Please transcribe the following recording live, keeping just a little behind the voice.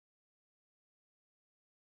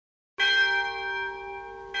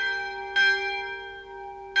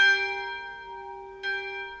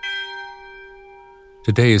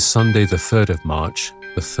Today is Sunday the 3rd of March,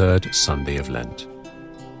 the third Sunday of Lent.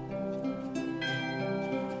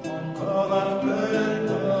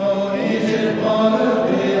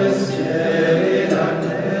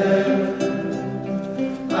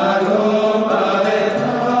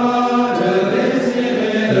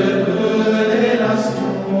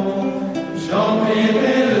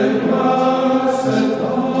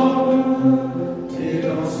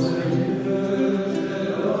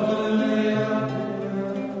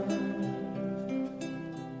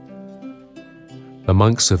 The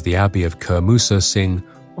monks of the Abbey of Kermoussa sing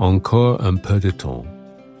Encore un peu de temps.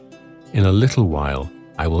 In a little while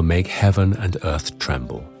I will make heaven and earth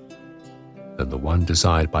tremble. Then the one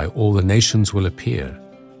desired by all the nations will appear.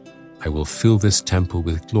 I will fill this temple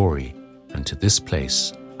with glory, and to this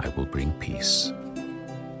place I will bring peace.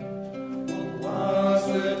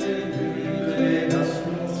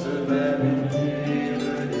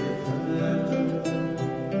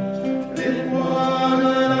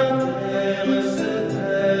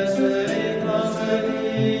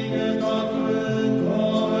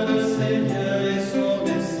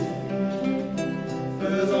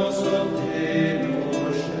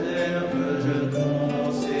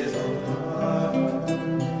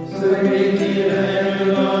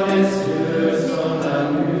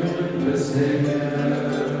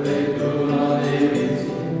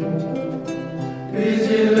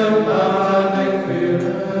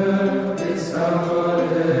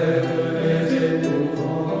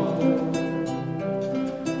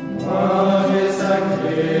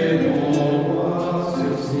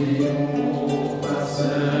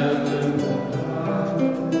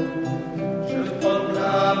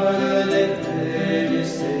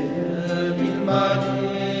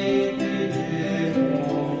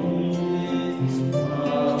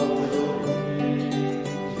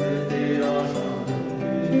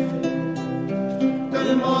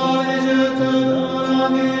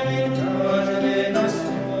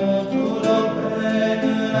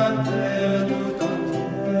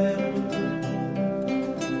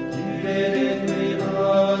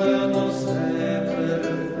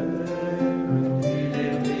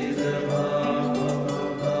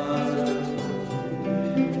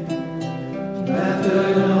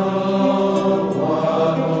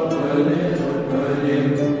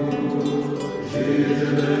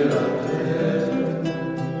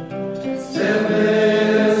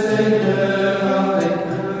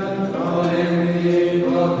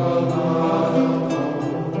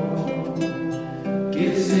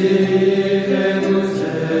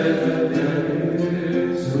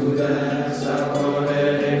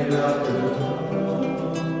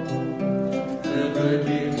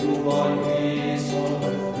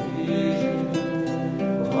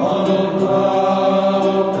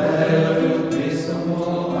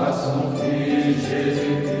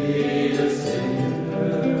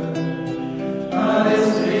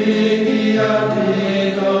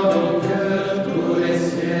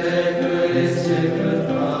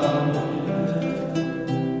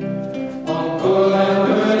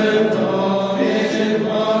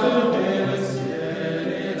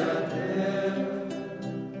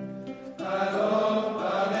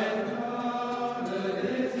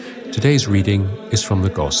 Today's reading is from the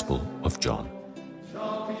Gospel of John.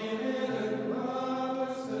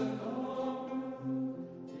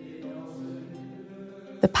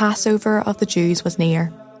 The Passover of the Jews was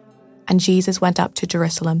near, and Jesus went up to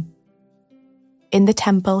Jerusalem. In the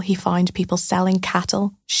temple he found people selling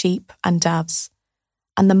cattle, sheep, and doves,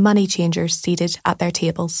 and the money changers seated at their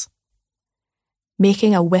tables.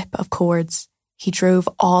 Making a whip of cords, he drove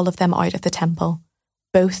all of them out of the temple,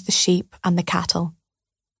 both the sheep and the cattle.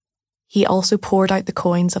 He also poured out the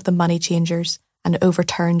coins of the money changers and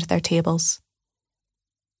overturned their tables.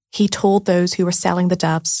 He told those who were selling the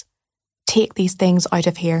doves, "Take these things out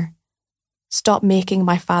of here. Stop making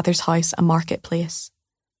my Father's house a marketplace."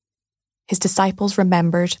 His disciples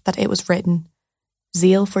remembered that it was written,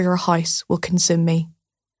 "Zeal for your house will consume me."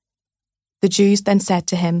 The Jews then said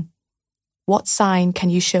to him, "What sign can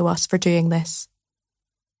you show us for doing this?"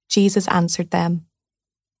 Jesus answered them,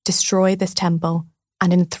 "Destroy this temple,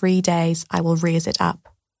 and in 3 days I will raise it up."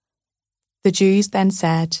 The Jews then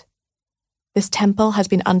said, "This temple has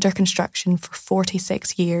been under construction for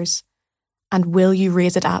 46 years, and will you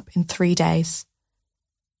raise it up in 3 days?"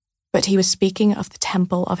 But he was speaking of the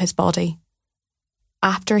temple of his body.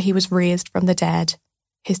 After he was raised from the dead,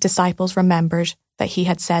 his disciples remembered that he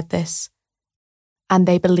had said this, and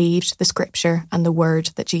they believed the scripture and the word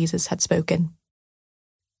that Jesus had spoken.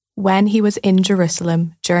 When he was in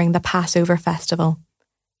Jerusalem during the Passover festival,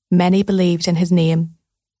 many believed in his name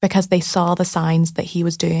because they saw the signs that he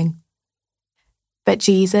was doing. But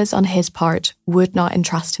Jesus, on his part, would not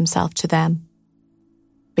entrust himself to them,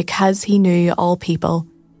 because he knew all people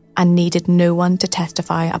and needed no one to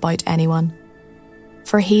testify about anyone,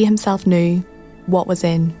 for he himself knew what was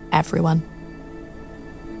in everyone.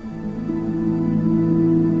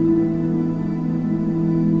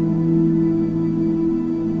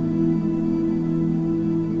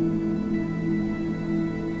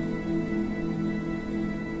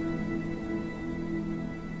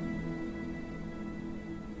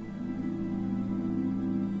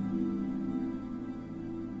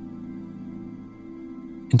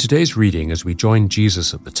 In today's reading, as we join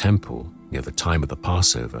Jesus at the temple near the time of the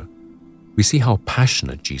Passover, we see how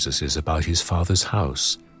passionate Jesus is about his Father's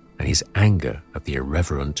house and his anger at the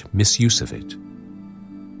irreverent misuse of it.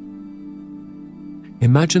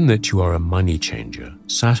 Imagine that you are a money changer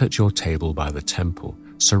sat at your table by the temple,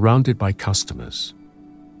 surrounded by customers.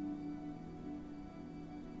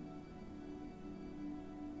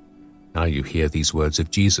 Now you hear these words of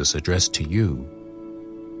Jesus addressed to you.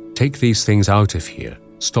 "Take these things out of here.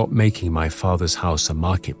 Stop making my Father's house a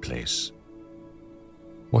marketplace."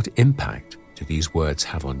 What impact do these words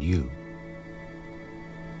have on you?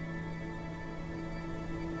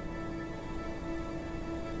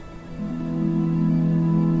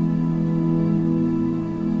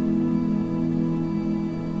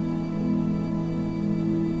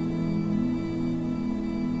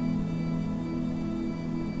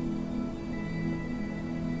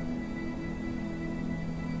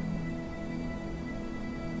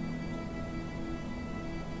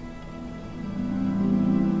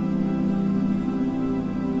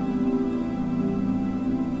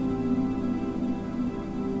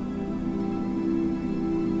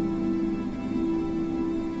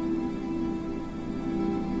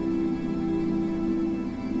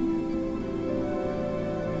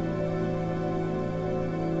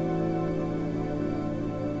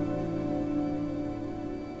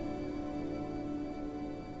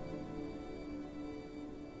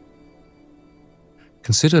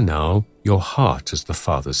 Consider now your heart as the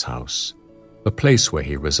Father's house, the place where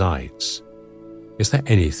he resides. Is there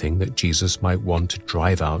anything that Jesus might want to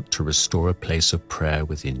drive out to restore a place of prayer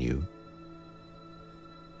within you?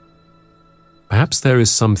 Perhaps there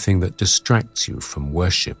is something that distracts you from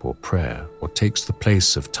worship or prayer, or takes the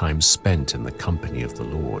place of time spent in the company of the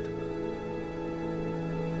Lord.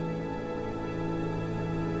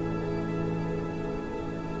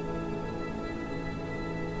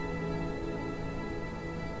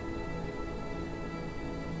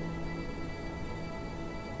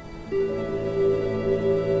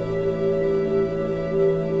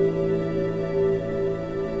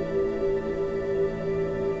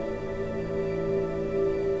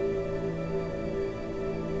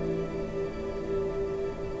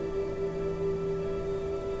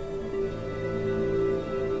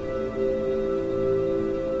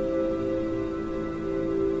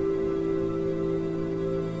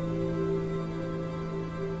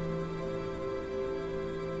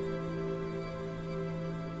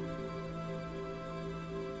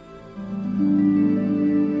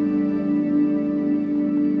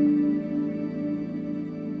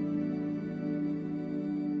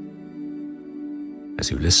 As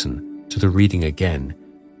you listen to the reading again,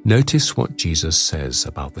 notice what Jesus says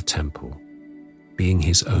about the temple being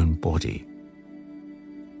his own body.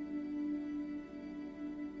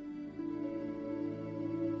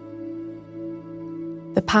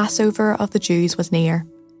 The Passover of the Jews was near,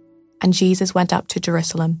 and Jesus went up to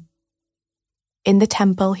Jerusalem. In the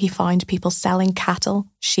temple he found people selling cattle,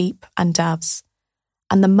 sheep, and doves,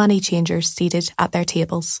 and the money changers seated at their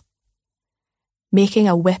tables. Making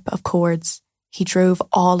a whip of cords, he drove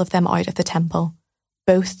all of them out of the temple,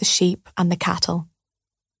 both the sheep and the cattle.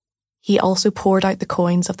 He also poured out the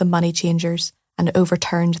coins of the money changers and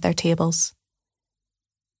overturned their tables.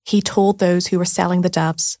 He told those who were selling the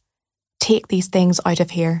doves, "Take these things out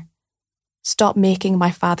of here. Stop making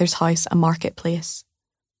my Father's house a marketplace."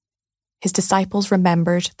 His disciples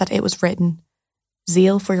remembered that it was written,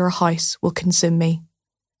 "Zeal for your house will consume me."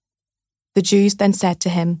 The Jews then said to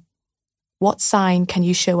him, "What sign can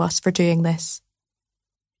you show us for doing this?"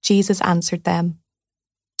 Jesus answered them,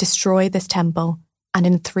 "Destroy this temple, and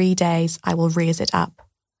in 3 days I will raise it up."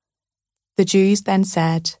 The Jews then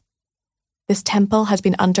said, "This temple has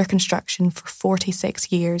been under construction for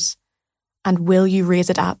 46 years, and will you raise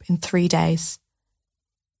it up in 3 days?"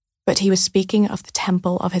 But he was speaking of the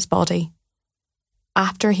temple of his body.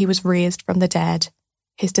 After he was raised from the dead,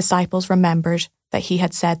 his disciples remembered that he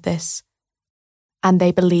had said this, and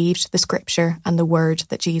they believed the scripture and the word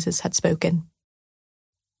that Jesus had spoken.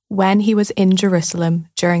 When he was in Jerusalem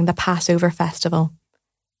during the Passover festival,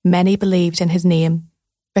 many believed in his name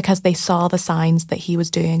because they saw the signs that he was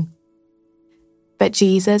doing. But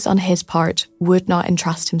Jesus, on his part, would not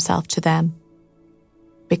entrust himself to them,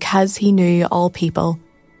 because he knew all people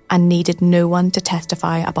and needed no one to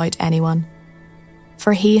testify about anyone,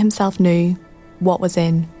 for he himself knew what was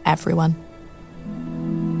in everyone.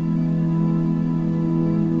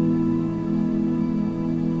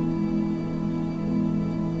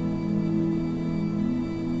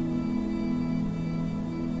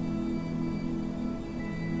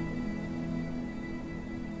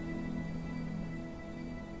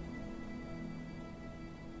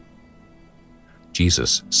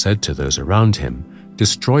 Jesus said to those around him,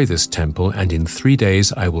 "Destroy this temple, and in 3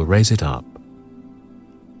 days I will raise it up."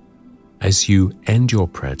 As you end your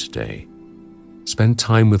prayer today, spend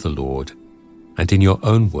time with the Lord, and in your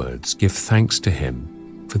own words give thanks to him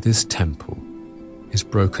for this temple, his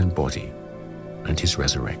broken body, and his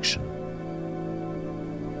resurrection.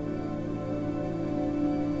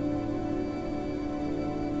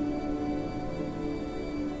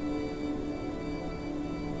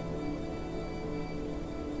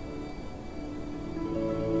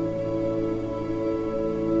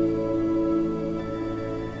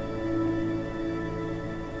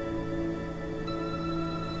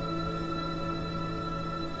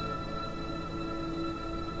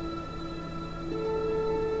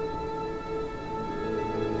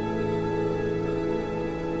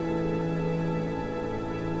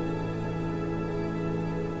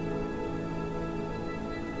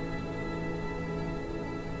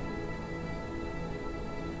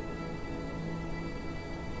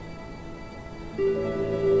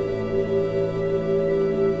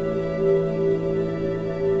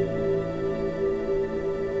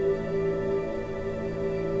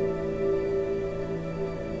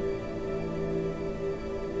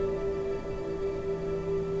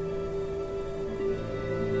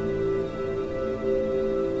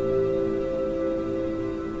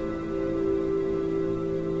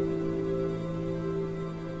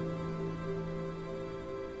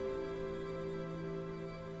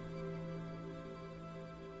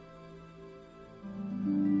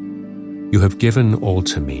 You have given all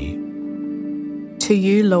to me. To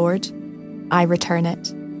you, Lord, I return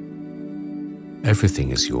it.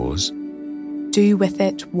 Everything is yours. Do with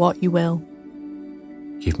it what you will.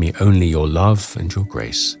 Give me only your love and your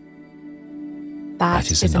grace. That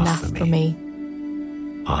is enough for me.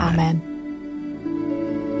 Amen. Amen.